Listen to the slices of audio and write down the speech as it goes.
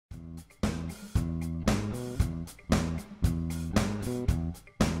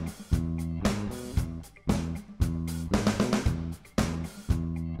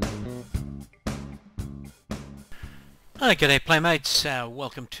Hi, g'day playmates.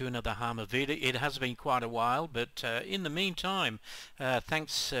 Welcome to another Harmer video. It has been quite a while, but in the meantime,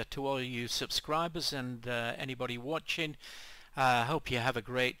 thanks to all you subscribers and anybody watching. I hope you have a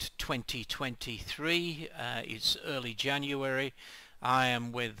great 2023. It's early January. I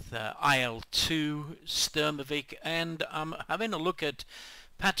am with IL2 Sturmovik, and I'm having a look at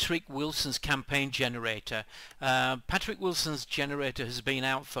Patrick Wilson's campaign generator. Patrick Wilson's generator has been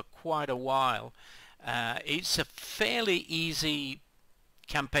out for quite a while. It's a fairly easy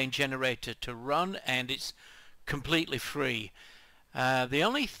campaign generator to run, and it's completely free. The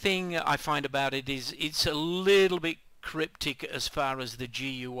only thing I find about it is it's a little bit cryptic as far as the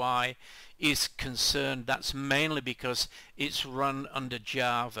GUI is concerned. That's mainly because it's run under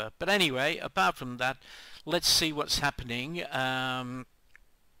Java. But anyway, apart from that, let's see what's happening. On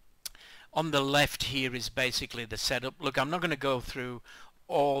the left here is basically the setup. Look, I'm not going to go through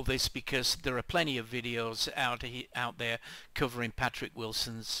all this because there are plenty of videos out there covering Patrick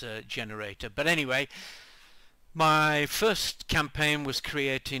Wilson's generator. But anyway, my first campaign was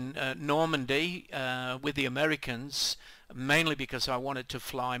creating Normandy with the Americans, mainly because I wanted to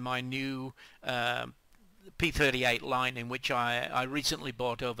fly my new P-38 Lightning, which I recently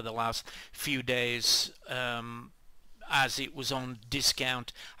bought over the last few days as it was on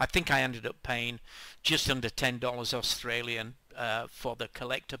discount. I think I ended up paying just under $10 Australian for the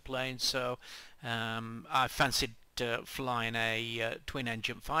collector plane, so I fancied flying a twin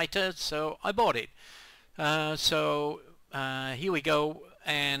engine fighter, so I bought it. Here we go,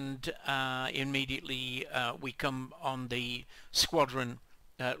 and immediately we come on the squadron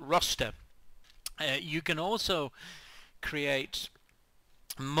roster. You can also create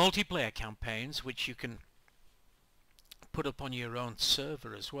multiplayer campaigns which you can put up on your own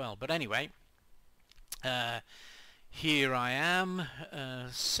server as well. But anyway, here I am,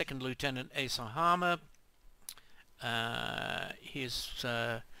 Second Lieutenant Asa Harmer. Here's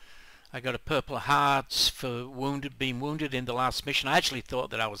I got a Purple Heart for being wounded in the last mission. I actually thought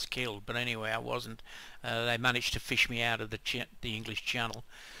that I was killed, but anyway, I wasn't. They managed to fish me out of the English Channel.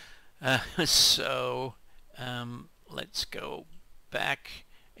 Let's go back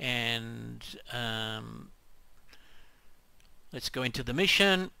and let's go into the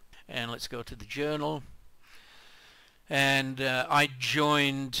mission, and let's go to the journal. And I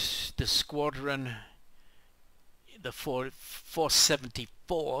joined the squadron, the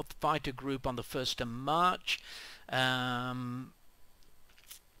 474th Fighter Group, on the 1st of March.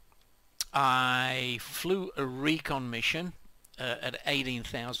 I flew a recon mission at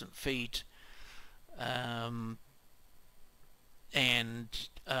 18,000 feet, and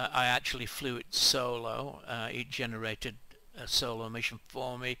I actually flew it solo. It generated a solo mission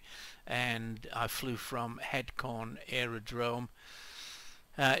for me, and I flew from Headcorn Aerodrome.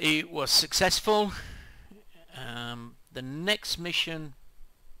 It was successful. The next mission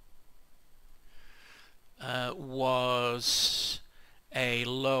was a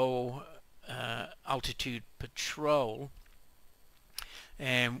low altitude patrol,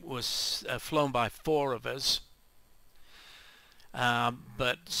 and was flown by 4 of us,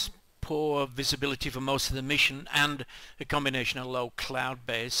 but poor visibility for most of the mission and a combination of low cloud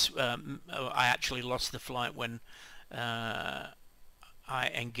base. I actually lost the flight when I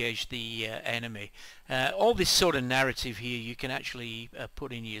engaged the enemy. All this sort of narrative here you can actually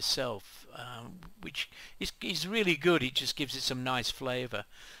put in yourself, which is really good. It just gives it some nice flavor.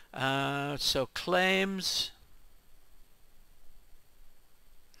 So claims.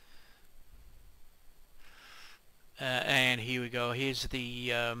 And here we go. Here's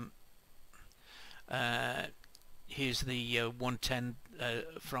the 110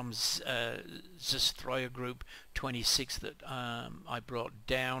 from Strurmovik Group 26 that I brought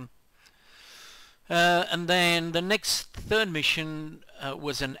down. And then the next third mission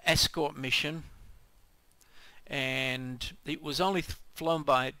was an escort mission, and it was only flown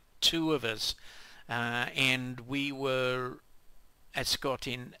by 2 of us, and we were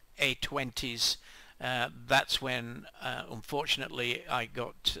escorting A-20s. That's when unfortunately I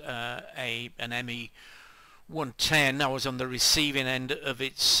got an ME-110. I was on the receiving end of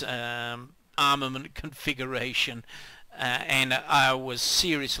its armament configuration, and I was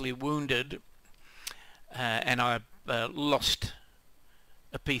seriously wounded, and I lost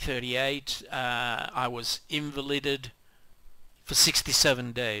a P-38. I was invalided for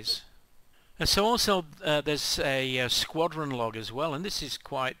 67 days. So also there's a squadron log as well, and this is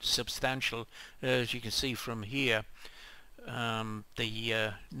quite substantial, as you can see from here.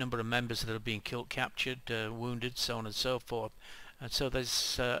 The number of members that have been killed, captured, wounded, so on and so forth. And so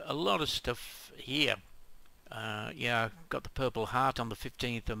there's a lot of stuff here. Yeah, I got the Purple Heart on the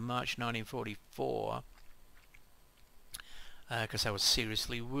 15th of March 1944. because I was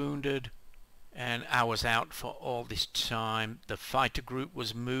seriously wounded, and I was out for all this time. The fighter group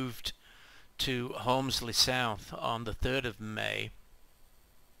was moved to Holmesley South on the 3rd of May.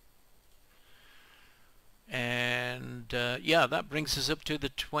 And yeah, that brings us up to the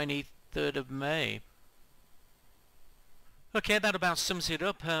 23rd of May. Okay, that about sums it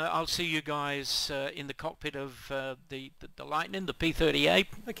up. I'll see you guys in the cockpit of the Lightning, the P-38.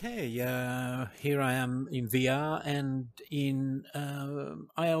 Okay, here I am in VR and in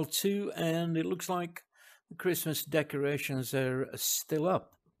IL-2, and it looks like the Christmas decorations are still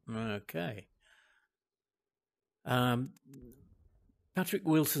up. Okay. Patrick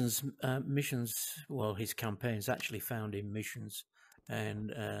Wilson's missions, well, his campaign's actually found in missions,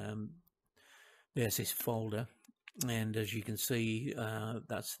 and there's his folder. And as you can see,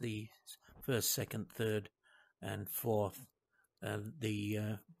 that's the 1st, 2nd, 3rd, and 4th.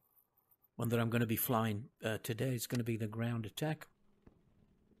 The one that I'm going to be flying today is going to be the ground attack.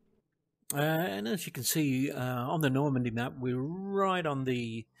 And as you can see on the Normandy map, we're right on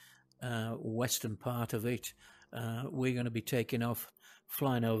the western part of it. We're going to be taking off,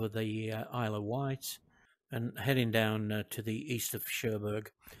 flying over the Isle of Wight, and heading down to the east of Cherbourg.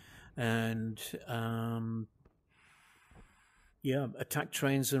 And yeah, attack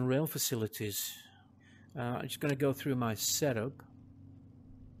trains and rail facilities. I'm just going to go through my setup.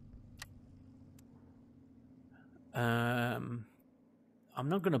 I'm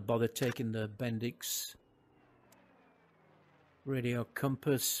not going to bother taking the Bendix radio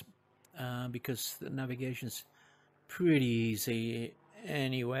compass because the navigation's pretty easy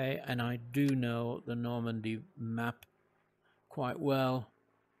anyway, and I do know the Normandy map quite well.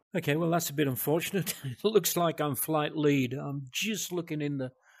 Okay, well, that's a bit unfortunate. It looks like I'm flight lead. I'm just looking in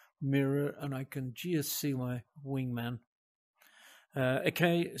the mirror and I can just see my wingman.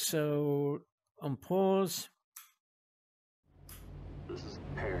 Okay, so on pause. This is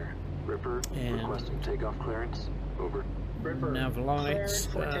Pear. Ripper, requesting takeoff clearance. Over. Ripper, nav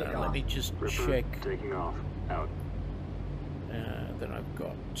lights. Let me just Ripper, check. Taking off. Out. Then I've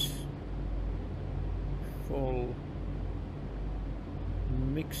got full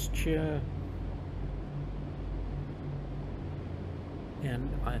mixture, and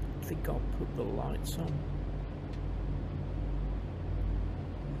I think I'll put the lights on.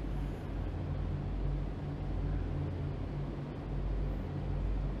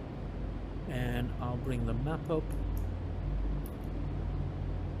 And I'll bring the map up.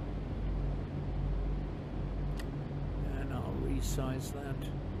 And I'll resize that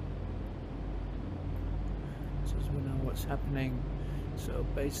so as we know what's happening. So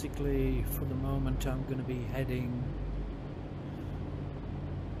basically, for the moment, I'm going to be heading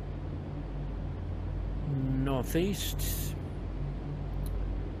northeast.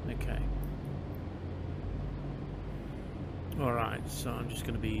 Okay. Alright, so I'm just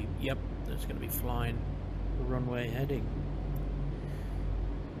going to be, yep, that's going to be flying the runway heading.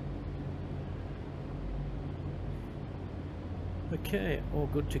 Okay, all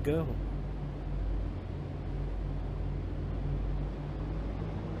good to go.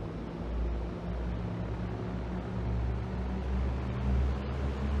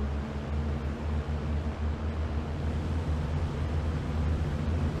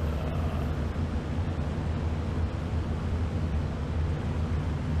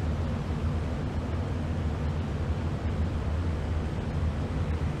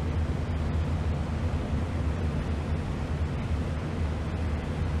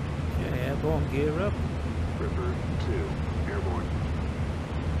 Airborne, gear up. Ripper 2, airborne.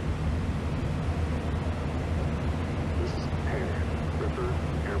 This is Pear. Ripper,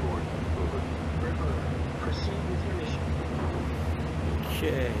 airborne. Over. Ripper, proceed with your mission.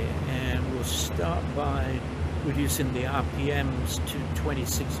 Okay, and we'll start by reducing the RPMs to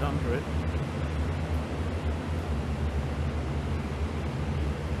 2600.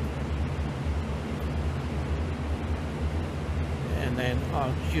 And then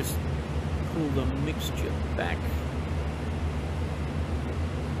I'll just pull the mixture back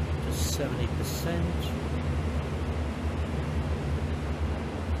to 70%.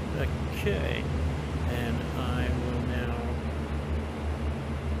 Okay, and I will now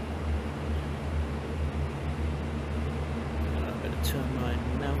I'm going to turn my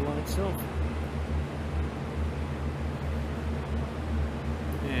nav lights off.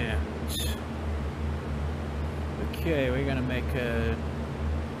 And okay, we're going to make a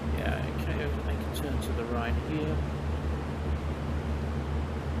make a turn to the right here.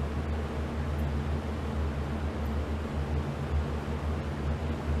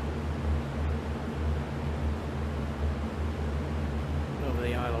 Over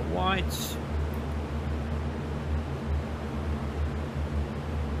the Isle of Wight.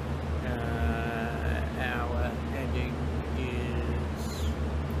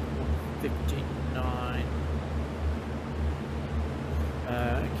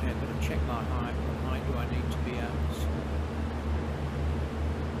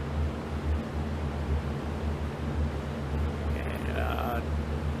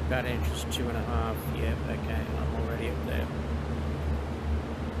 about inches, 2.5. Yep, okay, I'm already up there.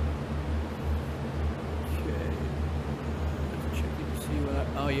 Okay, let's check it to see where that.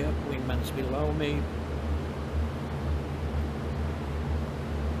 Oh, yeah, wingman's below me.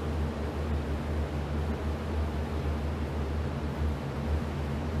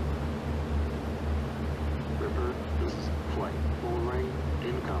 Ripper, this is flight. Full range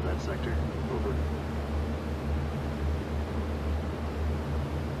in combat sector. Over.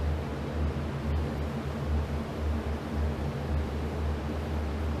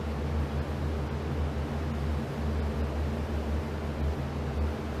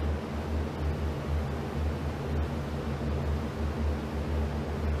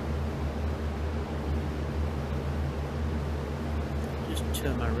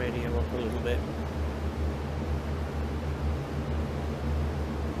 Turn my radio up a little bit.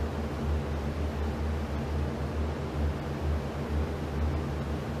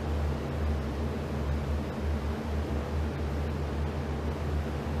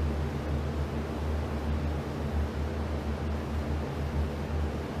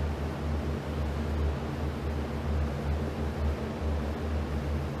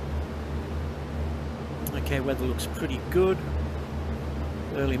 Okay, weather looks pretty good.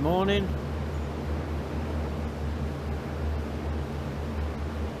 Early morning.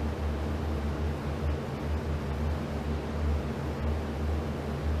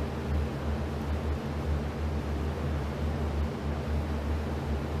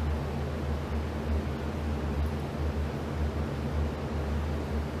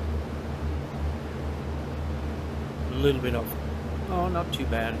 A little bit off. Oh, not too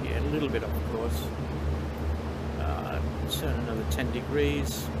bad. Yeah, a little bit off course. Turn another 10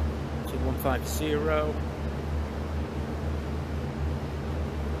 degrees to 150.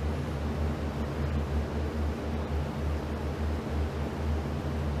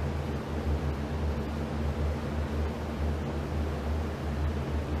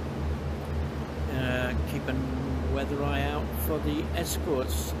 Keep a weather eye out for the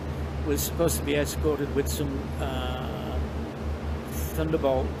escorts. We're supposed to be escorted with some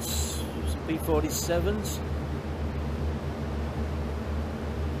Thunderbolts, P-47s.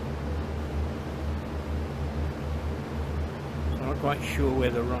 Not quite sure where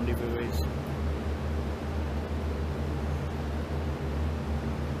the rendezvous is.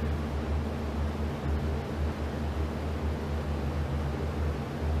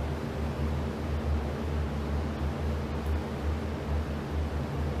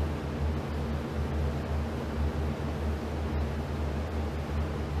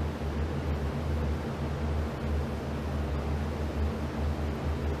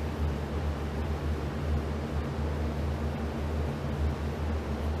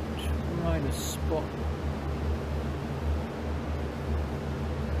 Spot.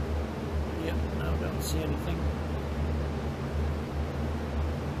 Yep, no, don't see anything.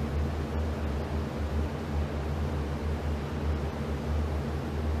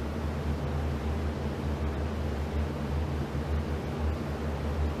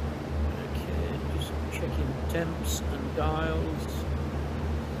 Okay, just checking temps and dials.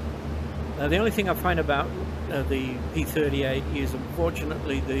 The only thing I find about the P-38 is,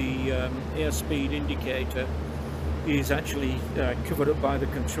 unfortunately, the airspeed indicator is actually covered up by the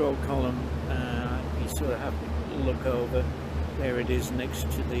control column. You sort of have to look over. There it is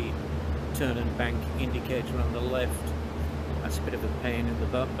next to the turn and bank indicator on the left. That's a bit of a pain in the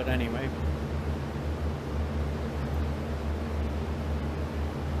butt, but anyway.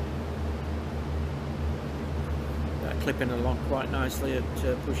 Clipping along quite nicely at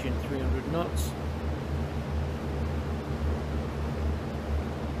pushing 300 knots.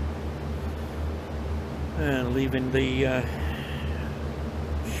 And leaving the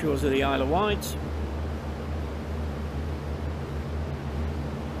shores of the Isle of Wight.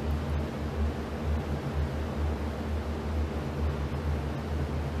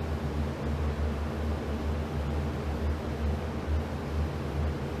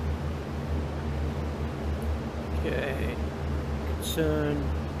 Okay, concern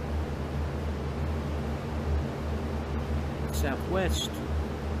southwest.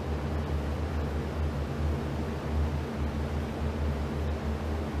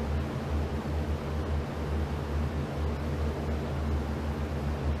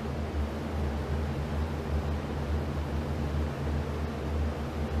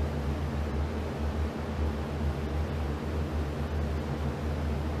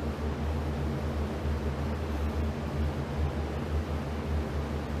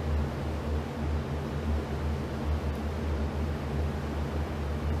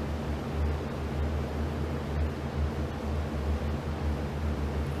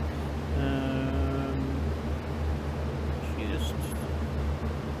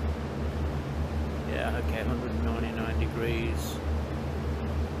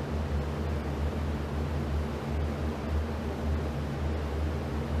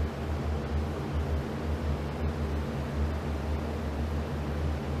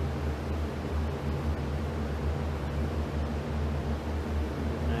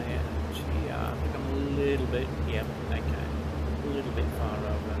 bit. Yep, okay. A little bit far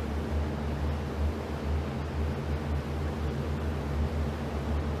over.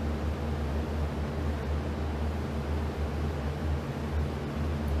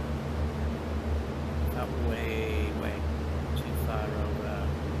 Way too far over.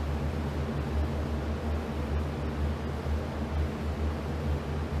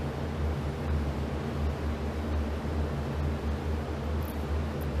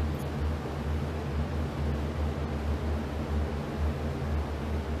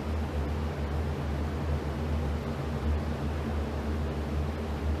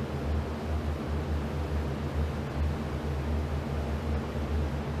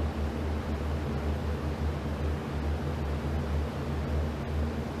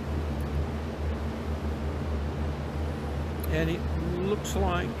 And it looks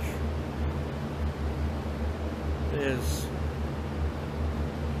like there's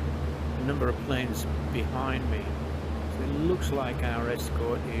a number of planes behind me. So it looks like our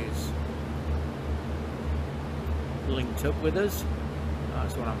escort is linked up with us.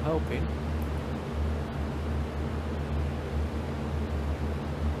 That's what I'm hoping.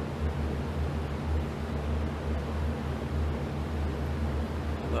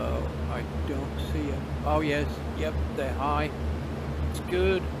 Although I don't see them. Oh yes, yep, they're high. It's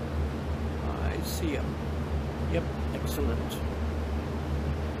good. I see them. Yep, excellent.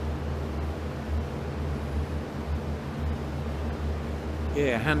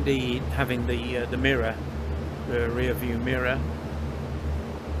 Yeah, handy having the mirror, the rear view mirror.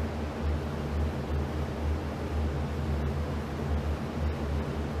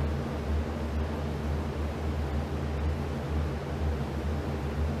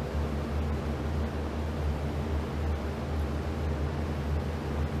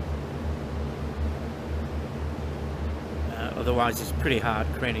 Otherwise, it's pretty hard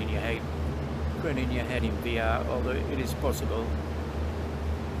craning your head in VR, although it is possible.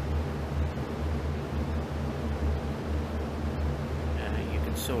 You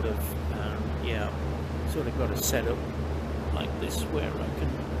can sort of, yeah, sort of got a setup like this where I can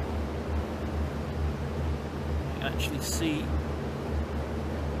actually see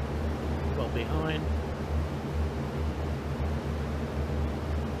well behind.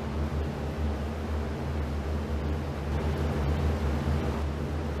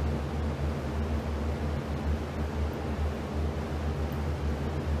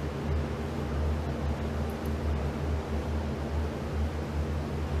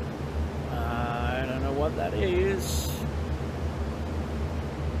 What that is.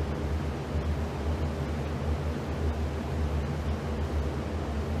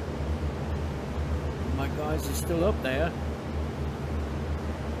 My guys are still up there.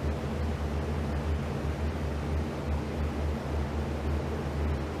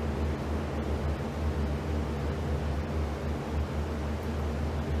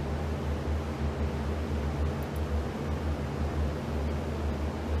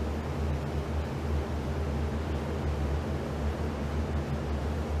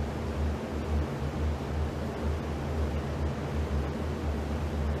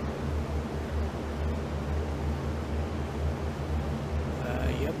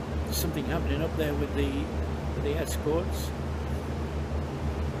 Something happening up there with the escorts.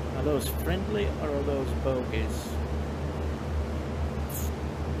 Are those friendly or are those bogies?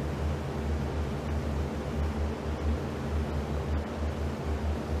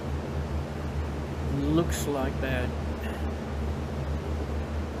 Looks like that.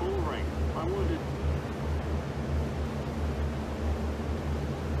 All right, I wanted.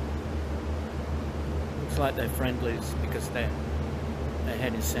 Looks like they're friendlies because they're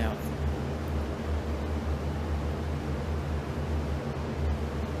heading south.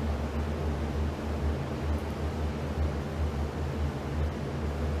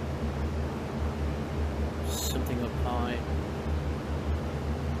 Something up high.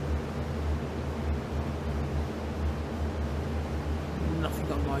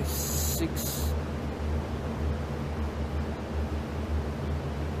 Nothing on my 6.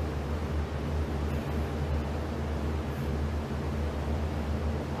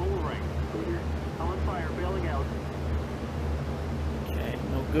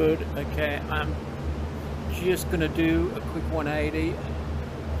 Good. Okay, I'm just gonna do a quick 180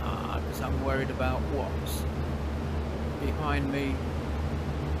 because I'm worried about what's behind me.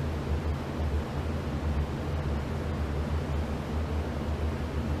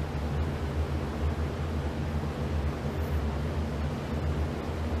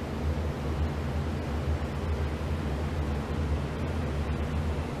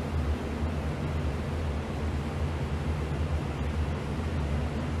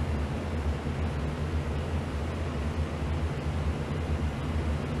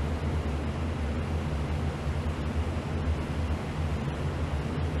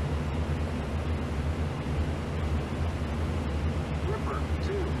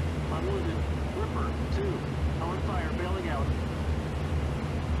 I'm wounded. Ripper, 2. On fire, bailing out.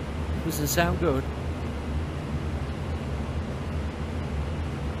 Doesn't sound good.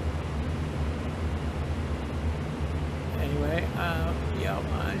 Anyway, yeah,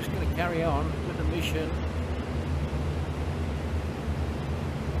 I'm just going to carry on with the mission.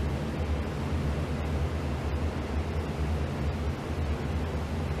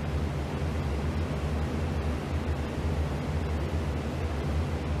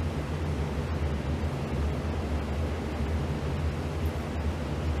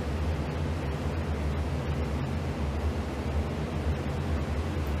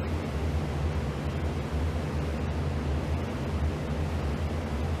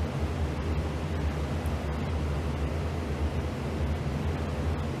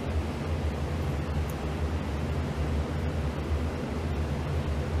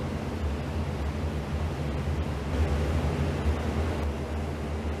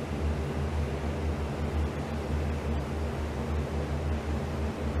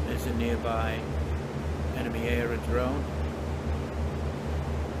 There's a nearby enemy aerodrome.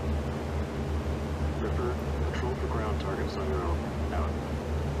 Ripper, patrol for ground targets on your own. Out.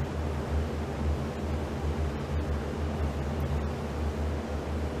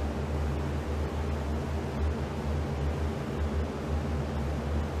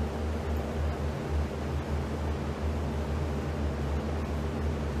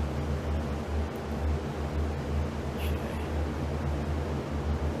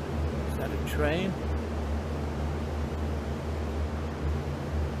 Is that a train?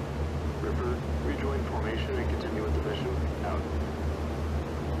 Ripper, rejoin formation and continue with the mission. Out.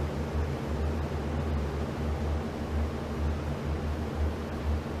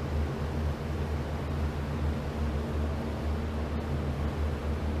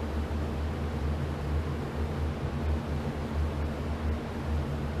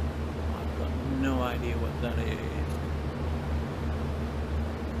 I've got no idea what that is.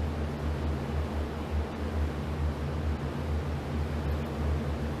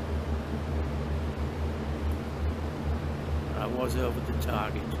 I was over the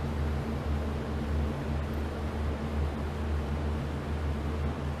target.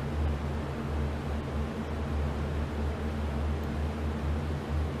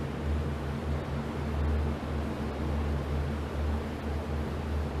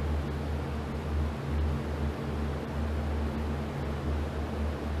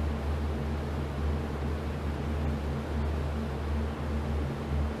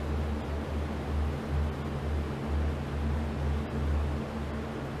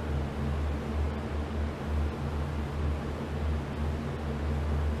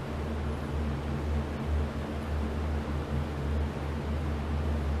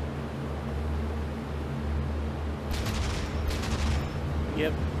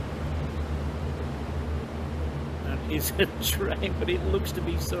 Yep. That is a train, but it looks to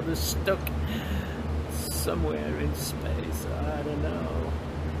be sort of stuck somewhere in space. I don't know.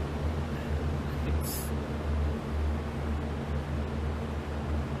 It's...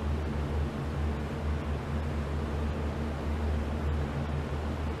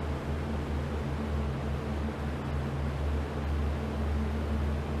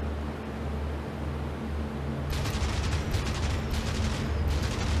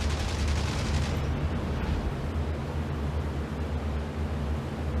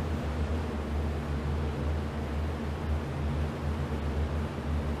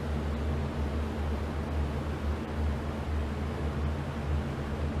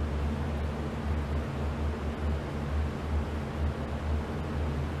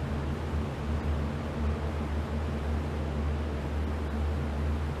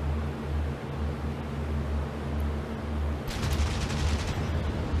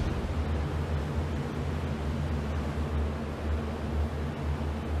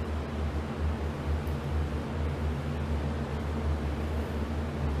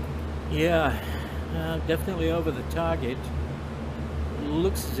 Yeah, definitely over the target.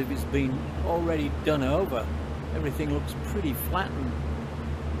 Looks as if it's been already done over. Everything looks pretty flattened.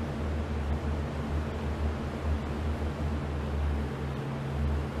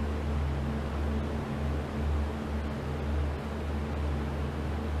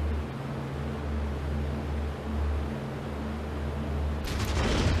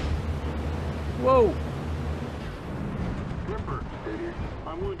 Whoa! Ripper,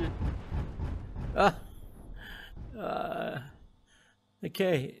 I'm wounded.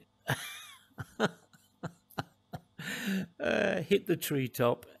 Okay. Hit the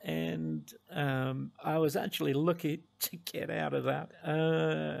treetop, and I was actually lucky to get out of that.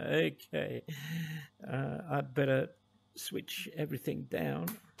 Okay. I'd better switch everything down.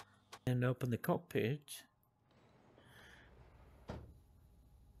 and open the cockpit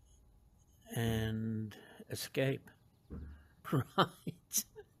and escape. Right.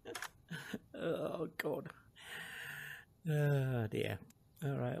 Oh God. Oh dear.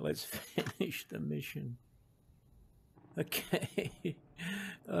 All right, let's finish the mission. Okay.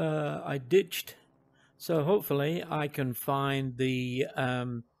 I ditched, so hopefully I can find the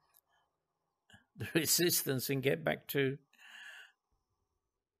resistance and get back to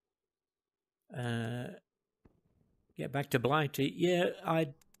Blighty. Yeah, I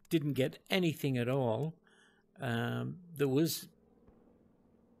didn't get anything at all. There was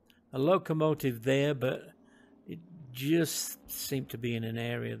a locomotive there, but it just seemed to be in an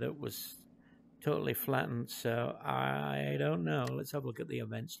area that was totally flattened, so I don't know. Let's have a look at the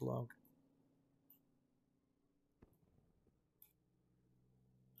events log.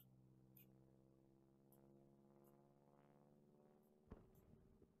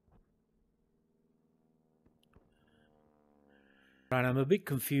 Right, I'm a bit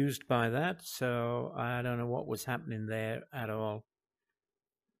confused by that, so I don't know what was happening there at all.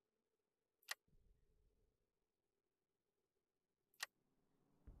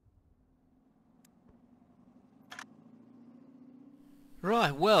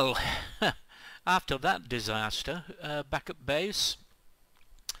 Right, well, after that disaster, back at base,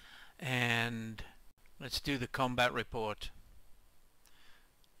 and let's do the combat report.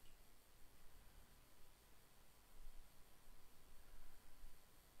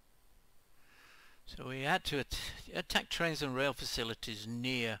 So we had to attack trains and rail facilities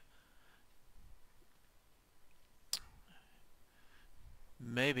near,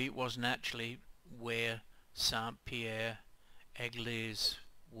 maybe it wasn't actually where Saint-Pierre-Eglise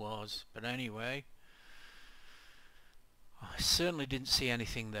was, but anyway, I certainly didn't see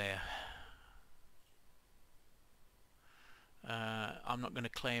anything there. I'm not going to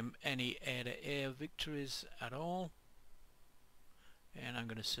claim any air-to-air victories at all, and I'm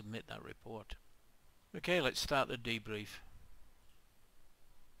going to submit that report. Okay, let's start the debrief.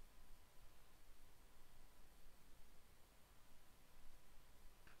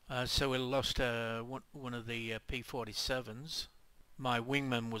 So we lost one of the P-47s. My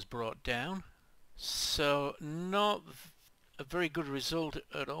wingman was brought down, so not a very good result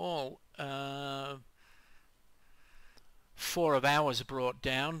at all. 4 of ours brought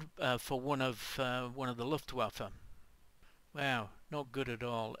down for one of the Luftwaffe. Wow, not good at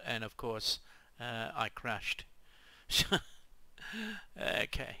all. And of course, I crashed.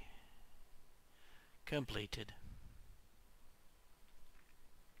 Okay, completed.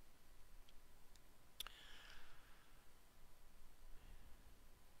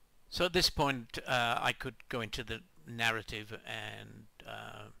 So at this point, I could go into the narrative and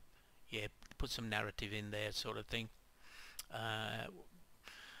yeah, put some narrative in there, sort of thing. Yeah,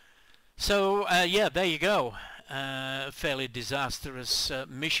 there you go. Fairly disastrous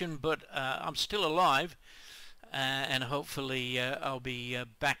mission, but I'm still alive, and hopefully I'll be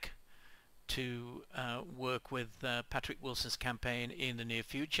back to work with Patrick Wilson's campaign in the near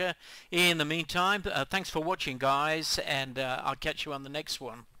future. In the meantime, thanks for watching, guys, and I'll catch you on the next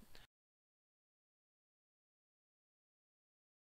one.